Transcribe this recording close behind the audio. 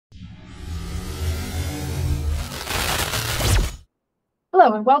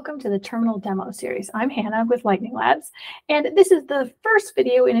Hello and welcome to the Terminal Demo series. I'm Hannah with Lightning Labs, and this is the first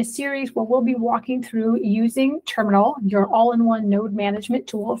video in a series where we'll be walking through using Terminal, your all-in-one node management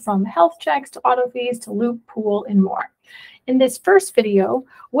tool, from health checks to autofees to loop, pool, and more. In this first video,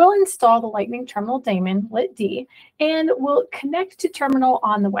 we'll install the Lightning Terminal Daemon, LitD, and we'll connect to Terminal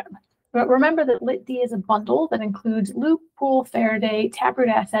on the web. But remember that LitD is a bundle that includes loop, pool, Faraday, Taproot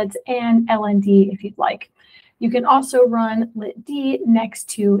assets, and LND if you'd like. You can also run LitD next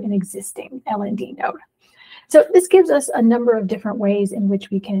to an existing LND node. So this gives us a number of different ways in which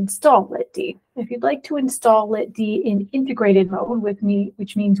we can install LitD. If you'd like to install LitD in integrated mode with me,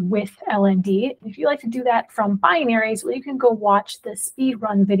 which means with LND, if you'd like to do that from binaries, well, you can go watch the speed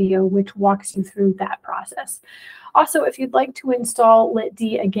run video, which walks you through that process. Also, if you'd like to install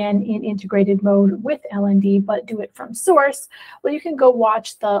LitD again in integrated mode with LND, but do it from source, well, you can go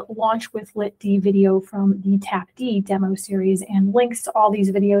watch the Launch with LitD video from the TapD demo series, and links to all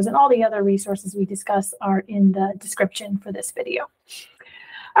these videos and all the other resources we discuss are in the description for this video.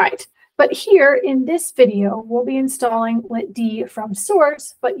 All right, but here in this video, we'll be installing LitD from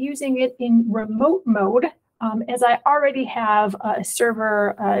source, but using it in remote mode, as I already have a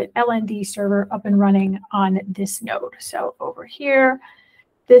server, LND server up and running on this node. So over here,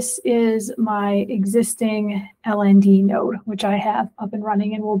 this is my existing LND node, which I have up and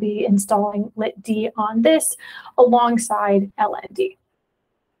running, and we'll be installing LitD on this alongside LND.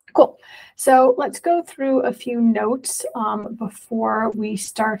 Cool. So let's go through a few notes before we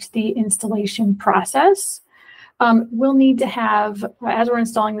start the installation process. We'll need to have, as we're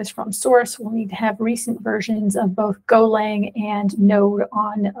installing this from source, we'll need to have recent versions of both Golang and Node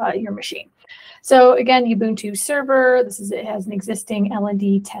on your machine. So again, Ubuntu server, it has an existing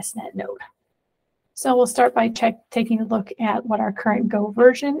LND testnet node. So we'll start by taking a look at what our current Go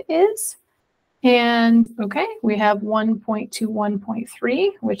version is. And okay, we have 1.21.3,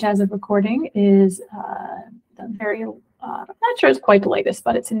 which as of recording is I'm not sure it's quite the latest,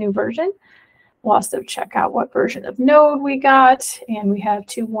 but it's a new version. We'll also check out what version of Node we got, and we have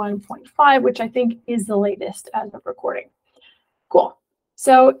 2.1.5, which I think is the latest as of recording. Cool.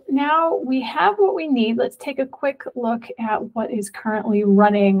 So now we have what we need. Let's take a quick look at what is currently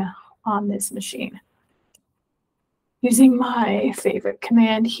running on this machine. Using my favorite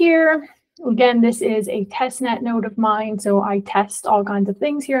command here. Again, this is a testnet node of mine, so I test all kinds of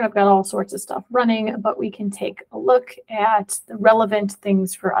things here, and I've got all sorts of stuff running, but we can take a look at the relevant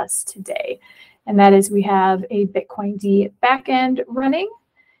things for us today. And that is we have a Bitcoin backend running,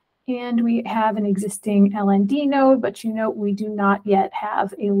 and we have an existing LND node, but you note we do not yet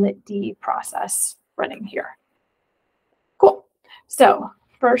have a LitD process running here. Cool. So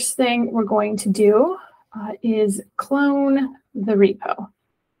first thing we're going to do is clone the repo.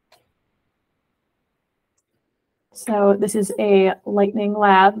 So this is a Lightning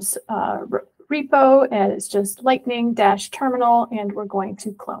Labs repo, and it's just lightning-terminal, and we're going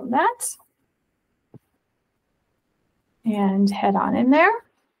to clone that. And head on in there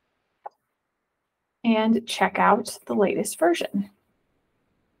and check out the latest version.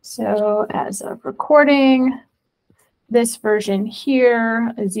 So as of recording, this version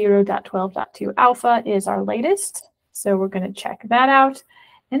here, 0.12.2 alpha, is our latest. So we're going to check that out.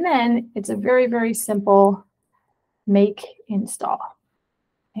 And then it's a very, very simple make install.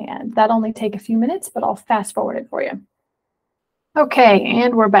 And that'll only take a few minutes, but I'll fast forward it for you. Okay,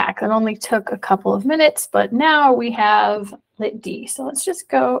 and we're back. That only took a couple of minutes, but now we have LitD. So let's just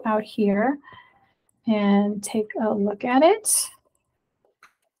go out here and take a look at it.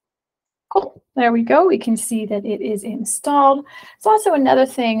 Cool, there we go. We can see that it is installed. It's also another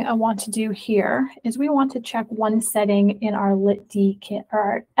thing I want to do here is we want to check one setting in our LitD or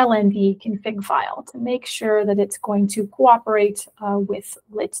our LND config file to make sure that it's going to cooperate with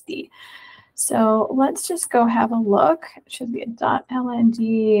LitD. So let's just go have a look. It should be a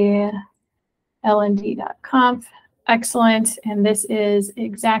 .lnd, lnd.conf. Excellent. And this is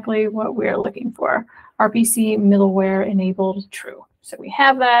exactly what we're looking for. RPC middleware enabled true. So we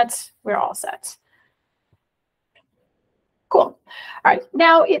have that. We're all set. Cool. All right.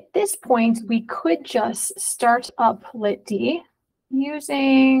 Now at this point, we could just start up LitD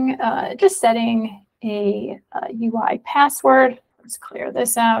using just setting a UI password. Let's clear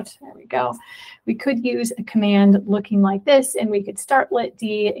this out. There we go. We could use a command looking like this, and we could start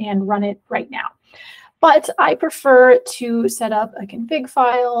LitD and run it right now. But I prefer to set up a config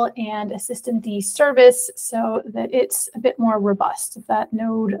file and a systemd service so that it's a bit more robust. If that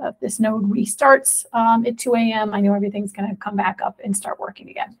node, this node restarts at 2 a.m., I know everything's going to come back up and start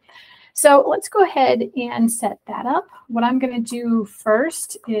working again. So let's go ahead and set that up. What I'm going to do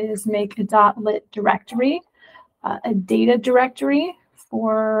first is make a .lit directory, a data directory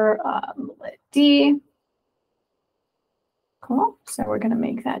for lit-d. Cool. So we're going to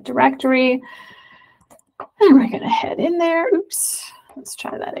make that directory. And we're going to head in there. Oops. Let's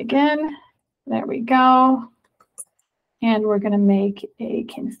try that again. There we go. And we're going to make a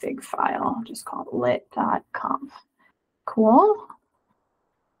config file, just called lit.conf. Cool.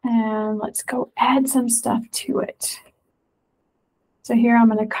 And let's go add some stuff to it. So here I'm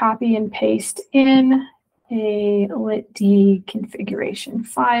going to copy and paste in a lit-d configuration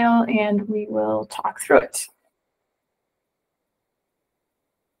file, and we will talk through it.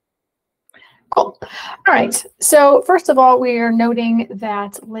 Cool. All right. So first of all, we are noting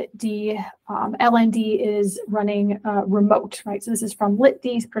that lit-d LND is running remote, right? So this is from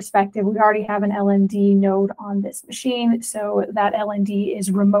lit-d's perspective. We already have an LND node on this machine, so that LND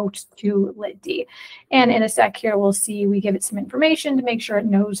is remote to lit-d. And in a sec here, we'll see we give it some information to make sure it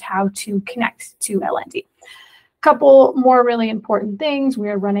knows how to connect to LND. Couple more really important things. We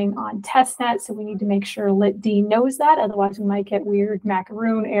are running on testnet, so we need to make sure lit-d knows that. Otherwise, we might get weird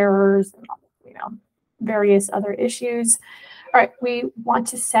macaroon errors, various other issues. All right, we want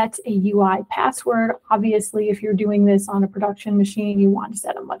to set a UI password. Obviously, if you're doing this on a production machine, you want to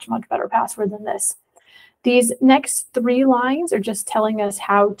set a much, much better password than this. These next 3 lines are just telling us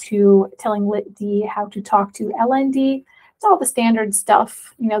telling lit-d how to talk to LND. It's all the standard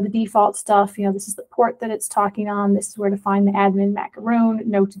stuff, the default stuff. This is the port that it's talking on. This is where to find the admin macaroon.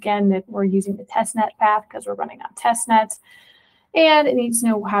 Note again that we're using the testnet path because we're running on testnet. And it needs to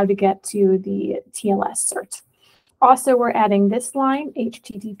know how to get to the TLS cert. Also, we're adding this line,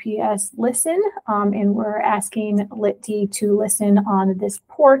 HTTPS listen, and we're asking lit-d to listen on this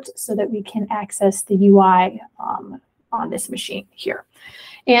port so that we can access the UI on this machine here.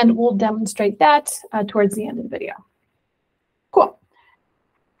 And we'll demonstrate that towards the end of the video. Cool.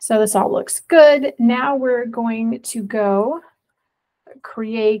 So this all looks good. Now we're going to go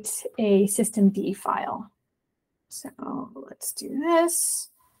create a systemd file. So let's do this.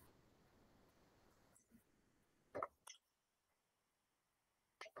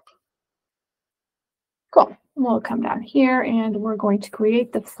 Cool. We'll come down here and we're going to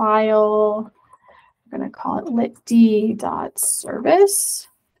create the file. We're going to call it lit-d.service.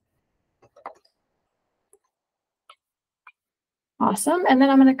 Awesome. And then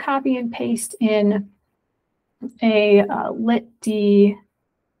I'm going to copy and paste in a lit-d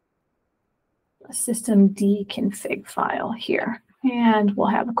systemd config file here, and we'll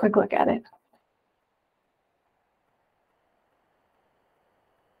have a quick look at it.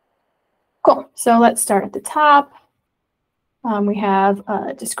 Cool. So let's start at the top. We have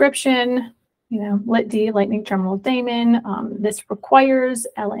a description, lit-d, Lightning Terminal Daemon. This requires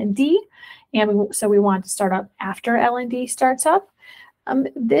LND, and so we want to start up after LND starts up.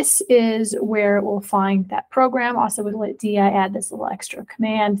 This is where we'll find that program. Also with lit-d, I add this little extra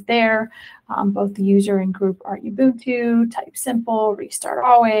command there. Both the user and group are Ubuntu, type simple, restart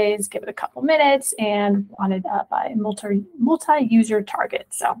always, give it a couple minutes, and wanted by multi-user target.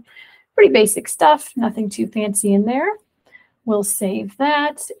 So pretty basic stuff, nothing too fancy in there. We'll save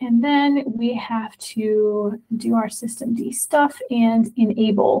that, and then we have to do our systemd stuff and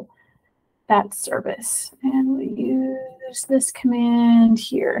enable that service. And we'll use this command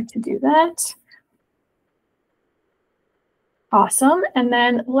here to do that. Awesome. And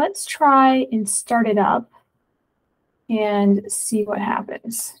then let's try and start it up and see what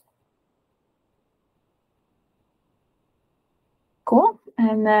happens. Cool.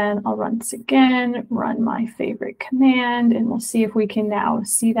 And then I'll run this again, run my favorite command, and we'll see if we can now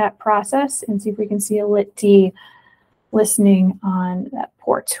see that process and see if we can see a lit-d listening on that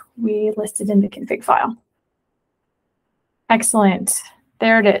port we listed in the config file. Excellent.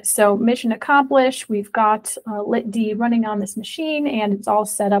 There it is. So mission accomplished. We've got lit-d running on this machine, and it's all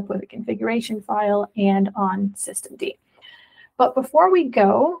set up with a configuration file and on systemd. But before we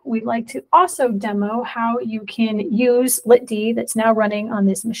go, we'd like to also demo how you can use lit-d that's now running on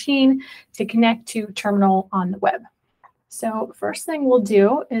this machine to connect to terminal on the web. So first thing we'll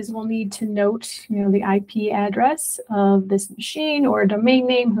do is we'll need to note, the IP address of this machine or domain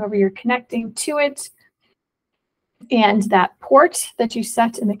name, whoever you're connecting to it, and that port that you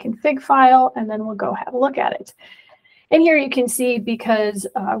set in the config file, and then we'll go have a look at it. And here you can see, because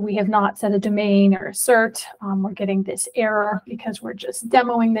we have not set a domain or a cert, we're getting this error because we're just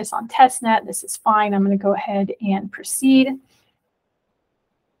demoing this on testnet. This is fine. I'm going to go ahead and proceed.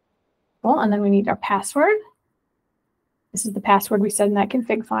 Cool. And then we need our password. This is the password we set in that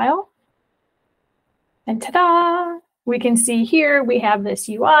config file. And ta-da! We can see here we have this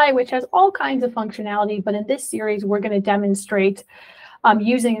UI, which has all kinds of functionality. But in this series, we're going to demonstrate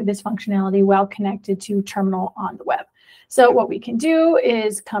using this functionality while connected to terminal on the web. So what we can do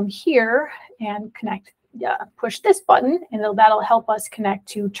is come here and connect, push this button, and that'll help us connect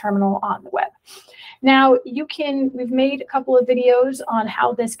to terminal on the web. Now we've made a couple of videos on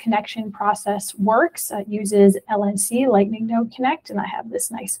how this connection process works. It uses LNC, Lightning Node Connect, and I have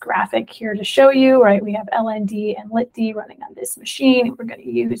this nice graphic here to show you, right? We have LND and LitD running on this machine. We're going to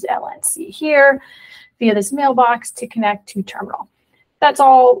use LNC here via this mailbox to connect to terminal. That's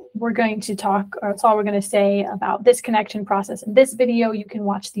all we're going to talk, or that's all we're going to say about this connection process in this video. You can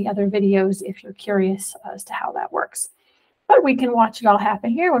watch the other videos if you're curious as to how that works. But we can watch it all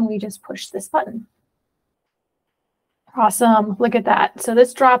happen here when we just push this button. Awesome, look at that. So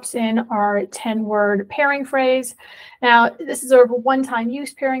this drops in our 10-word pairing phrase. Now, this is a one-time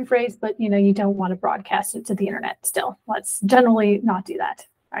use pairing phrase, but you don't want to broadcast it to the internet still. Let's generally not do that.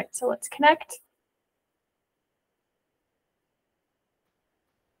 All right, so let's connect.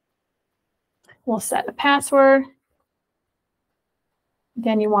 We'll set a password.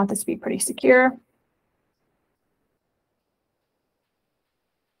 Again, you want this to be pretty secure.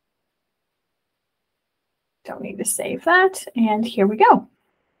 Don't need to save that. And here we go.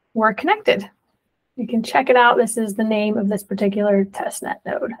 We're connected. You can check it out. This is the name of this particular testnet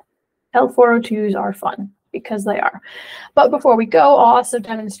node. L402s are fun because they are. But before we go, I'll also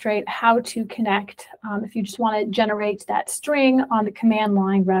demonstrate how to connect if you just want to generate that string on the command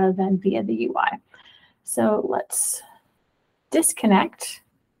line rather than via the UI. So let's disconnect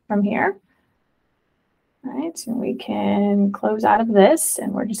from here. All right, and we can close out of this,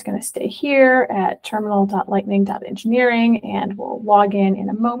 and we're just going to stay here at terminal.lightning.engineering, and we'll log in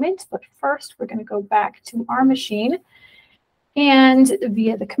a moment. But first, we're going to go back to our machine. And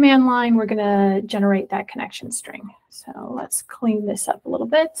via the command line, we're going to generate that connection string. So let's clean this up a little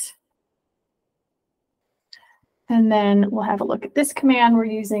bit. And then we'll have a look at this command. We're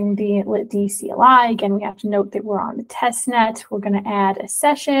using the litd CLI. Again, we have to note that we're on the test net. We're going to add a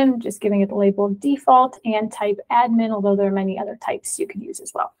session, just giving it the label default, and type admin, although there are many other types you could use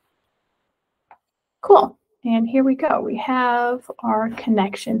as well. Cool. And here we go. We have our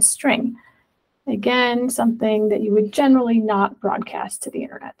connection string. Again, something that you would generally not broadcast to the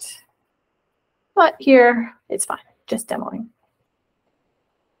internet. But here, it's fine, just demoing.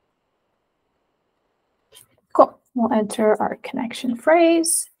 Cool. We'll enter our connection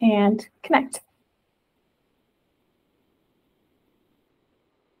phrase and connect.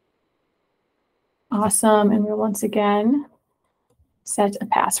 Awesome. And we'll once again set a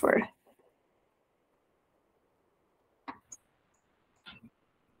password.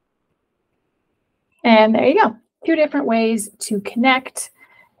 And there you go. 2 different ways to connect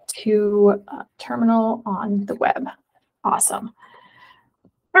to a terminal on the web. Awesome.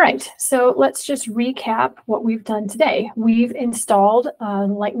 All right, so let's just recap what we've done today. We've installed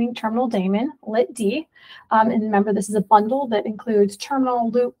Lightning Terminal Daemon, litd. And remember, this is a bundle that includes terminal,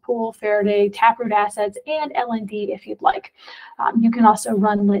 loop, pool, Faraday, Taproot assets, and LND if you'd like. You can also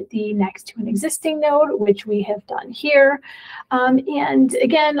run litd next to an existing node, which we have done here. And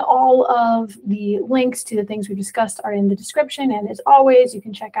again, all of the links to the things we discussed are in the description. And as always, you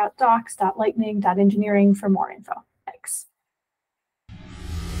can check out docs.lightning.engineering for more info. Thanks.